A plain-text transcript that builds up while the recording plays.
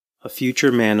A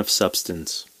future man of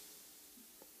substance.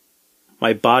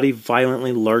 My body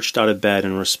violently lurched out of bed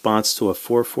in response to a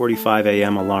 4:45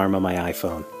 a.m. alarm on my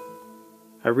iPhone.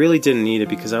 I really didn't need it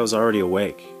because I was already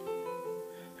awake.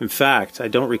 In fact, I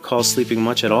don't recall sleeping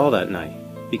much at all that night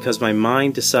because my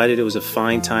mind decided it was a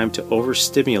fine time to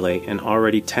overstimulate an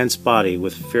already tense body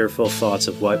with fearful thoughts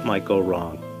of what might go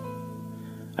wrong.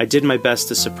 I did my best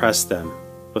to suppress them,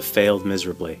 but failed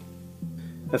miserably.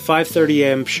 At 5:30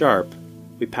 a.m. sharp,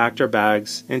 we packed our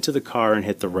bags into the car and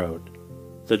hit the road.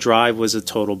 The drive was a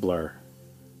total blur.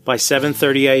 By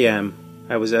 7:30 a.m.,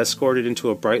 I was escorted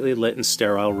into a brightly lit and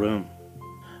sterile room.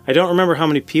 I don't remember how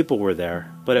many people were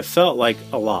there, but it felt like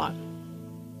a lot.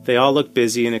 They all looked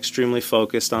busy and extremely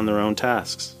focused on their own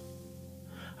tasks.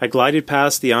 I glided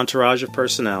past the entourage of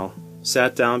personnel,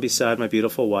 sat down beside my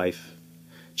beautiful wife,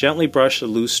 gently brushed a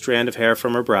loose strand of hair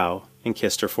from her brow, and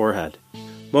kissed her forehead.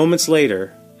 Moments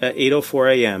later, at 8:04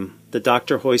 a.m., the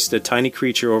doctor hoisted a tiny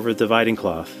creature over the dividing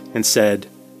cloth and said,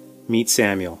 "Meet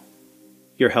Samuel,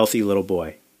 your healthy little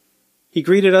boy." He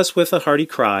greeted us with a hearty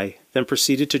cry, then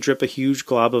proceeded to drip a huge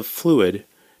glob of fluid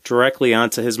directly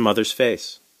onto his mother's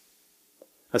face.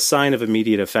 A sign of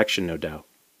immediate affection, no doubt.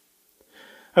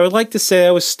 I would like to say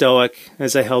I was stoic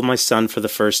as I held my son for the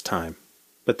first time,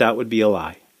 but that would be a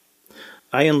lie.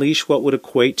 I unleashed what would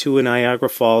equate to a Niagara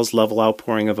Falls level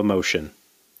outpouring of emotion.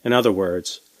 In other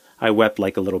words, I wept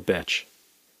like a little bitch.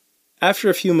 After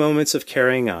a few moments of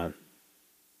carrying on,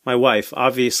 my wife,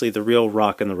 obviously the real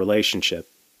rock in the relationship,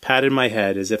 patted my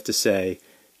head as if to say,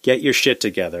 "Get your shit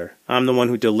together. I'm the one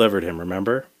who delivered him,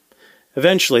 remember?"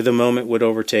 Eventually, the moment would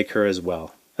overtake her as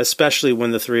well, especially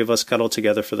when the three of us cuddled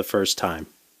together for the first time.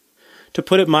 To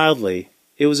put it mildly,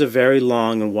 it was a very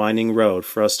long and winding road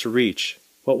for us to reach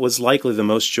what was likely the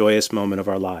most joyous moment of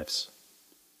our lives.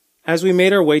 As we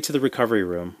made our way to the recovery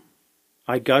room,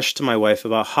 I gushed to my wife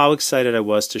about how excited I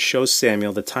was to show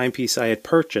Samuel the timepiece I had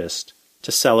purchased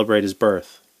to celebrate his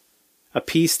birth. A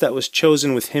piece that was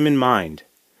chosen with him in mind,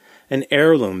 an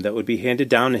heirloom that would be handed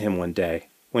down to him one day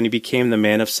when he became the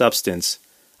man of substance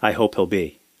I hope he'll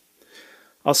be.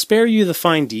 I'll spare you the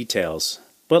fine details,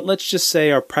 but let's just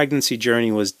say our pregnancy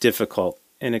journey was difficult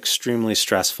and extremely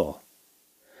stressful.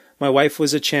 My wife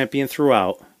was a champion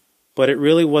throughout, but it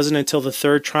really wasn't until the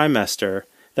third trimester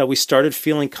that we started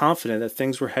feeling confident that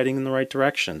things were heading in the right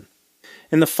direction.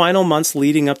 In the final months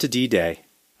leading up to D-Day,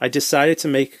 I decided to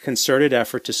make a concerted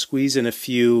effort to squeeze in a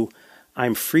few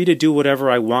 "I'm free to do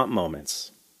whatever I want"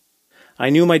 moments. I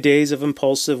knew my days of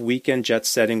impulsive weekend jet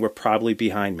setting were probably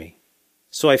behind me,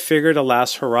 so I figured a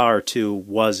last hurrah or two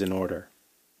was in order.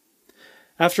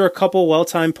 After a couple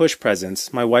well-timed push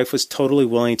presents, my wife was totally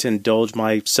willing to indulge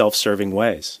my self-serving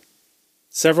ways.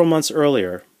 Several months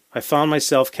earlier, I found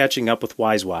myself catching up with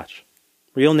WiseWatch,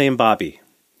 real name Bobby,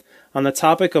 on the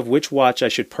topic of which watch I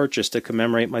should purchase to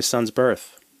commemorate my son's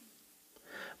birth.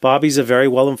 Bobby's a very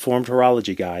well-informed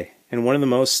horology guy, and one of the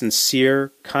most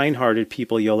sincere, kind-hearted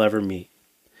people you'll ever meet.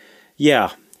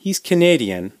 Yeah, he's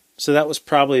Canadian, so that was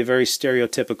probably a very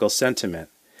stereotypical sentiment,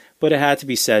 but it had to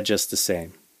be said just the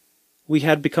same. We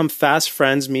had become fast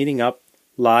friends, meeting up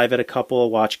live at a couple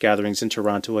of watch gatherings in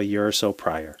Toronto a year or so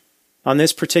prior. On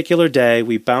this particular day,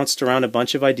 we bounced around a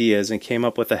bunch of ideas and came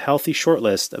up with a healthy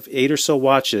shortlist of 8 or so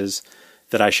watches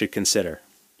that I should consider.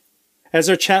 As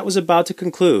our chat was about to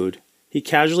conclude, he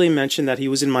casually mentioned that he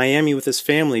was in Miami with his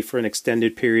family for an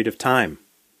extended period of time.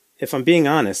 If I'm being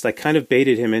honest, I kind of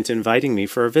baited him into inviting me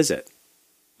for a visit,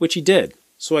 which he did,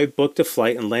 so I booked a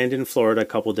flight and landed in Florida a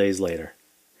couple days later.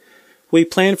 We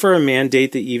planned for a man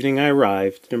date the evening I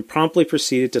arrived and promptly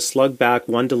proceeded to slug back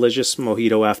one delicious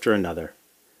mojito after another.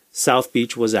 South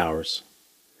Beach was ours.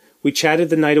 We chatted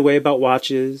the night away about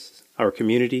watches, our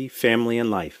community, family,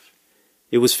 and life.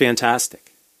 It was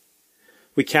fantastic.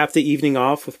 We capped the evening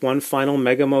off with one final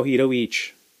mega mojito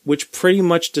each, which pretty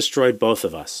much destroyed both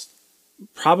of us.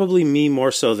 Probably me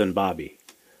more so than Bobby.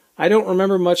 I don't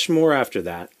remember much more after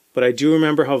that, but I do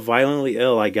remember how violently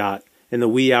ill I got in the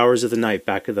wee hours of the night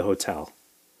back at the hotel.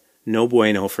 No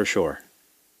bueno for sure.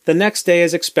 The next day,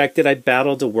 as expected, I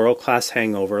battled a world-class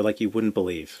hangover like you wouldn't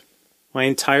believe. My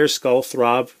entire skull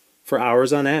throbbed for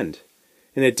hours on end,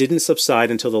 and it didn't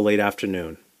subside until the late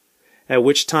afternoon, at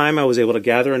which time I was able to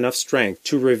gather enough strength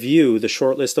to review the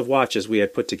short list of watches we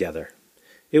had put together.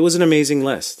 It was an amazing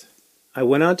list. I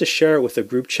went on to share it with a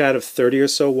group chat of 30 or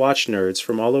so watch nerds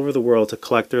from all over the world to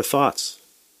collect their thoughts.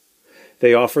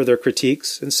 They offer their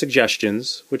critiques and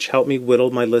suggestions, which helped me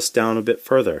whittle my list down a bit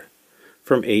further,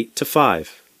 from 8 to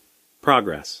 5.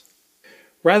 Progress.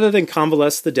 Rather than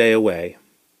convalesce the day away,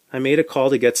 I made a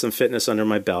call to get some fitness under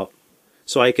my belt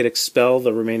so I could expel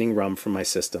the remaining rum from my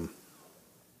system.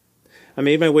 I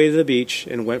made my way to the beach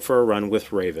and went for a run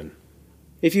with Raven.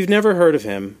 If you've never heard of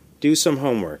him, do some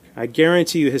homework. I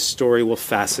guarantee you his story will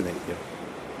fascinate you.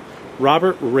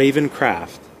 Robert Raven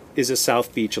Kraft is a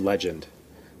South Beach legend,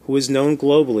 who is known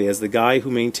globally as the guy who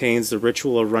maintains the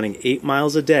ritual of running 8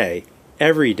 miles a day,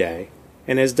 every day,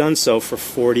 and has done so for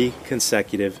 40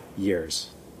 consecutive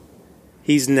years.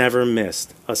 He's never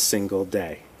missed a single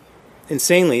day.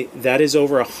 Insanely, that is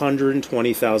over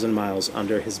 120,000 miles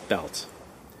under his belt.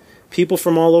 People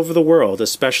from all over the world,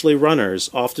 especially runners,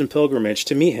 often pilgrimage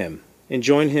to meet him and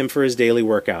join him for his daily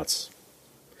workouts.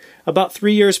 About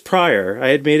 3 years prior, I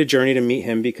had made a journey to meet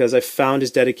him because I found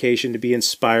his dedication to be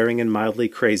inspiring and mildly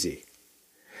crazy.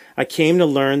 I came to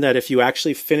learn that if you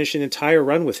actually finish an entire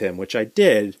run with him, which I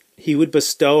did, he would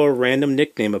bestow a random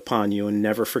nickname upon you and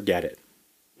never forget it.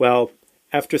 Well,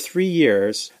 after 3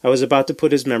 years, I was about to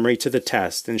put his memory to the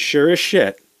test, and sure as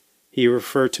shit, he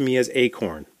referred to me as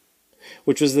Acorn,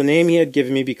 which was the name he had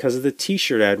given me because of the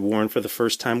t-shirt I had worn for the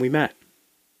first time we met.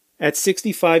 At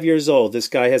 65 years old, this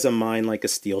guy has a mind like a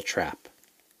steel trap.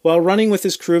 While running with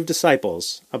his crew of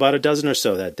disciples, about a dozen or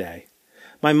so that day,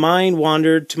 my mind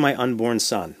wandered to my unborn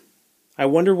son. I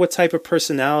wondered what type of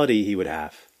personality he would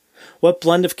have, what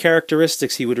blend of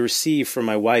characteristics he would receive from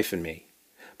my wife and me.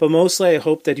 But mostly I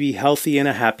hoped that he'd be healthy and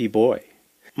a happy boy.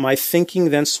 My thinking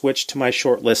then switched to my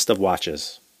short list of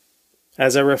watches.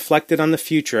 As I reflected on the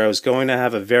future, I was going to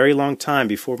have a very long time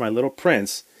before my little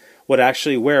prince would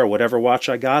actually wear whatever watch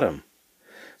I got him.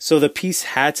 So the piece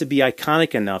had to be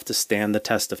iconic enough to stand the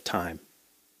test of time.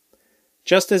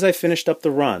 Just as I finished up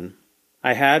the run,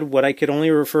 I had what I could only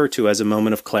refer to as a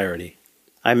moment of clarity.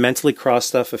 I mentally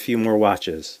crossed off a few more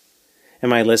watches, and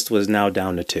my list was now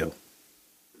down to 2.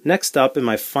 Next up in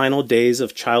my final days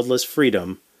of childless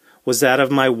freedom was that of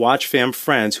my watch fam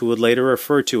friends who would later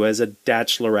refer to as a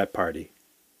bachelorette party.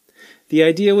 The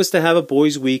idea was to have a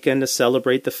boys' weekend to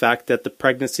celebrate the fact that the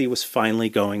pregnancy was finally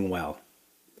going well.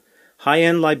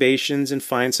 High-end libations and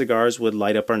fine cigars would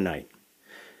light up our night.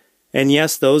 And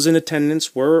yes, those in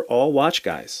attendance were all watch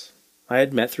guys I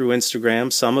had met through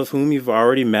Instagram, some of whom you've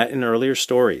already met in earlier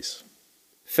stories.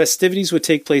 Festivities would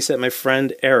take place at my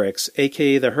friend Eric's,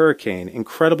 aka the Hurricane,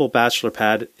 incredible bachelor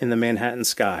pad in the Manhattan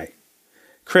sky.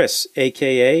 Chris,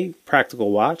 aka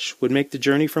Practical Watch, would make the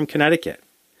journey from Connecticut.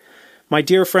 My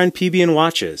dear friend PB &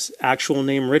 Watches, actual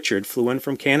name Richard, flew in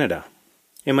from Canada.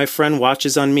 And my friend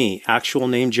Watches on Me, actual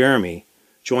name Jeremy,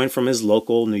 joined from his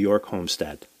local New York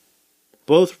homestead.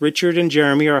 Both Richard and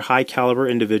Jeremy are high-caliber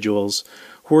individuals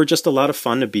who are just a lot of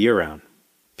fun to be around.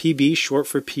 PB, short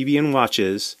for PB &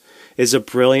 Watches, is a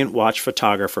brilliant watch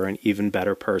photographer and even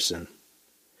better person.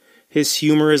 His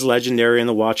humor is legendary in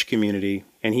the watch community,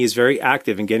 and he is very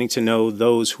active in getting to know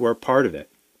those who are part of it.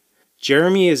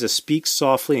 Jeremy is a speak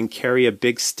softly and carry a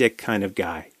big stick kind of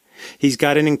guy. He's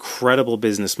got an incredible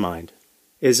business mind,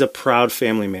 is a proud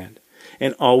family man,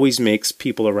 and always makes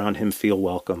people around him feel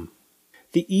welcome.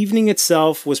 The evening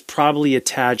itself was probably a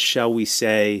tad, shall we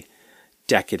say,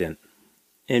 decadent,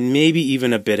 and maybe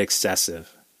even a bit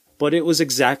excessive. But it was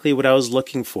exactly what I was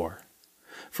looking for.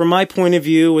 From my point of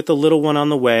view, with the little one on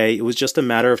the way, it was just a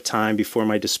matter of time before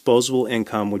my disposable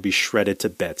income would be shredded to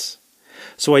bits.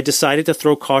 So I decided to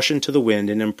throw caution to the wind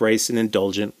and embrace an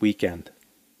indulgent weekend.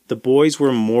 The boys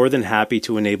were more than happy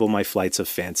to enable my flights of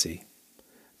fancy.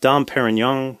 Dom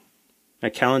Perignon,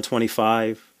 Macallan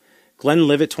 25,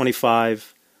 Glenlivet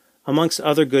 25, amongst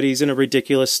other goodies and a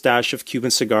ridiculous stash of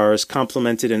Cuban cigars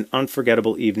complemented an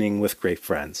unforgettable evening with great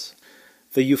friends.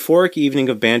 The euphoric evening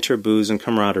of banter, booze, and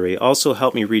camaraderie also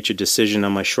helped me reach a decision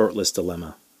on my shortlist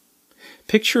dilemma.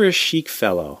 Picture a chic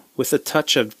fellow with a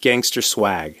touch of gangster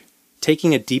swag,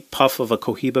 taking a deep puff of a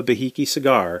Cohiba Behiki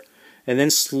cigar, and then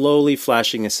slowly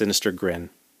flashing a sinister grin.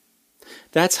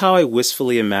 That's how I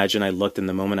wistfully imagine I looked in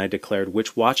the moment I declared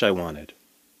which watch I wanted.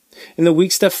 In the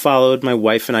weeks that followed, my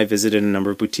wife and I visited a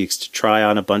number of boutiques to try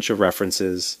on a bunch of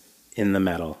references in the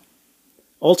metal.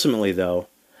 Ultimately, though,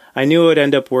 I knew I would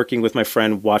end up working with my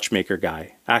friend Watchmaker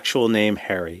Guy, actual name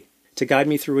Harry, to guide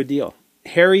me through a deal.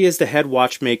 Harry is the head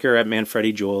watchmaker at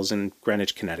Manfredi Jewels in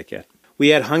Greenwich, Connecticut. We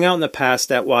had hung out in the past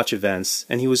at watch events,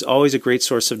 and he was always a great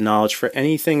source of knowledge for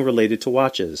anything related to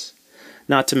watches,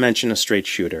 not to mention a straight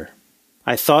shooter.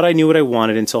 I thought I knew what I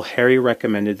wanted until Harry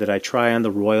recommended that I try on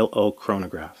the Royal Oak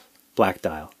chronograph, black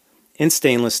dial, in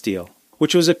stainless steel,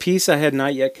 which was a piece I had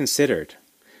not yet considered.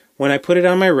 When I put it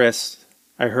on my wrist,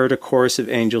 I heard a chorus of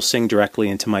angels sing directly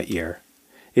into my ear.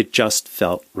 It just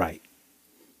felt right.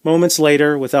 Moments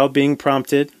later, without being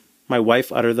prompted, my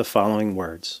wife uttered the following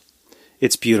words.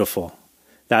 "It's beautiful.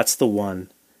 That's the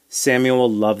one. Samuel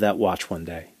will love that watch one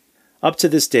day. Up to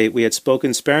this date, we had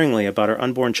spoken sparingly about our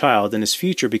unborn child and his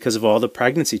future because of all the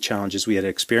pregnancy challenges we had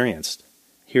experienced.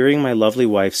 Hearing my lovely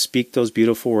wife speak those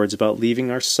beautiful words about leaving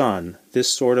our son this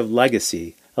sort of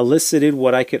legacy elicited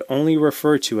what I could only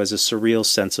refer to as a surreal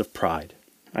sense of pride.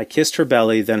 I kissed her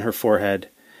belly, then her forehead,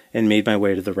 and made my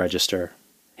way to the register.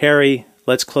 "Harry,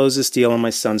 let's close this deal on my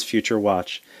son's future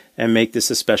watch and make this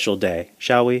a special day,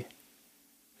 shall we?"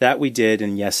 That we did,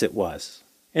 and yes, it was.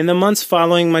 In the months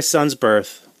following my son's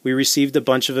birth, we received a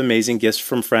bunch of amazing gifts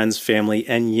from friends, family,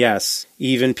 and yes,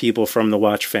 even people from the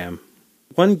Watch fam.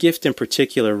 One gift in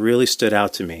particular really stood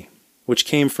out to me, which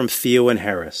came from Theo and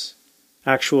Harris.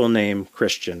 Actual name,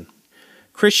 Christian.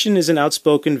 Christian is an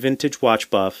outspoken vintage watch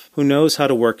buff who knows how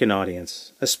to work an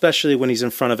audience, especially when he's in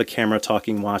front of a camera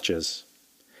talking watches.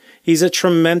 He's a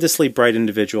tremendously bright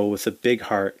individual with a big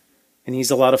heart, and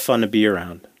he's a lot of fun to be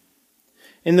around.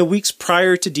 In the weeks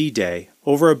prior to D-Day,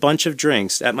 over a bunch of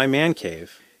drinks at my man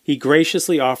cave, he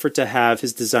graciously offered to have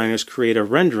his designers create a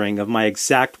rendering of my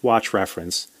exact watch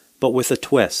reference, but with a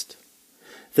twist.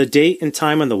 The date and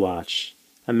time on the watch,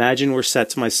 imagine, were set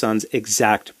to my son's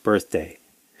exact birthday.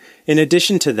 In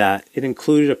addition to that, it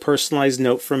included a personalized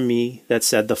note from me that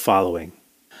said the following: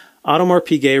 Audemars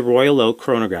Piguet Royal Oak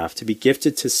chronograph to be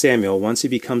gifted to Samuel once he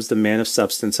becomes the man of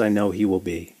substance I know he will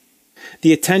be.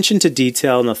 The attention to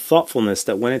detail and the thoughtfulness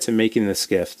that went into making this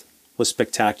gift was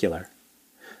spectacular.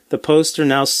 The poster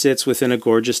now sits within a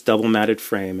gorgeous double-matted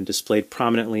frame and displayed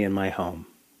prominently in my home.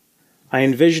 I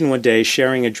envision one day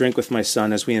sharing a drink with my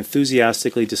son as we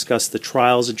enthusiastically discuss the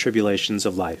trials and tribulations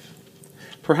of life,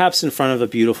 perhaps in front of a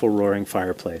beautiful roaring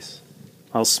fireplace.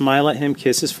 I'll smile at him,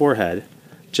 kiss his forehead,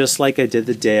 just like I did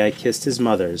the day I kissed his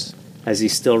mother's as he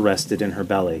still rested in her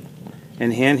belly,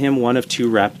 and hand him one of two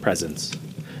wrapped presents.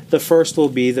 The first will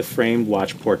be the framed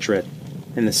watch portrait,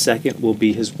 and the second will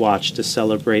be his watch to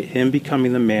celebrate him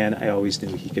becoming the man I always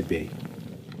knew he could be.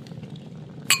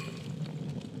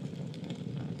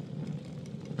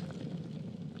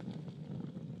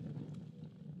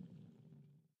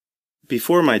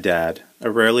 Before my dad, a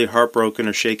rarely heartbroken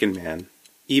or shaken man,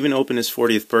 even opened his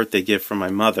 40th birthday gift from my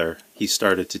mother, he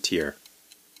started to tear.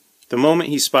 The moment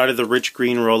he spotted the rich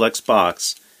green Rolex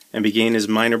box and began his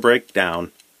minor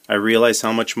breakdown, I realized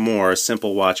how much more a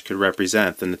simple watch could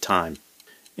represent than the time.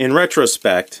 In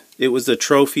retrospect, it was the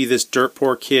trophy this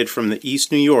dirt-poor kid from the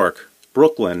East New York,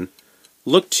 Brooklyn,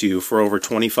 looked to for over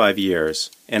 25 years,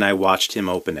 and I watched him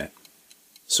open it.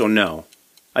 So no,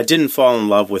 I didn't fall in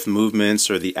love with movements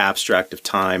or the abstract of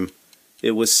time.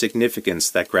 It was significance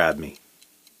that grabbed me.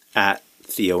 At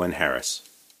Theo and Harris.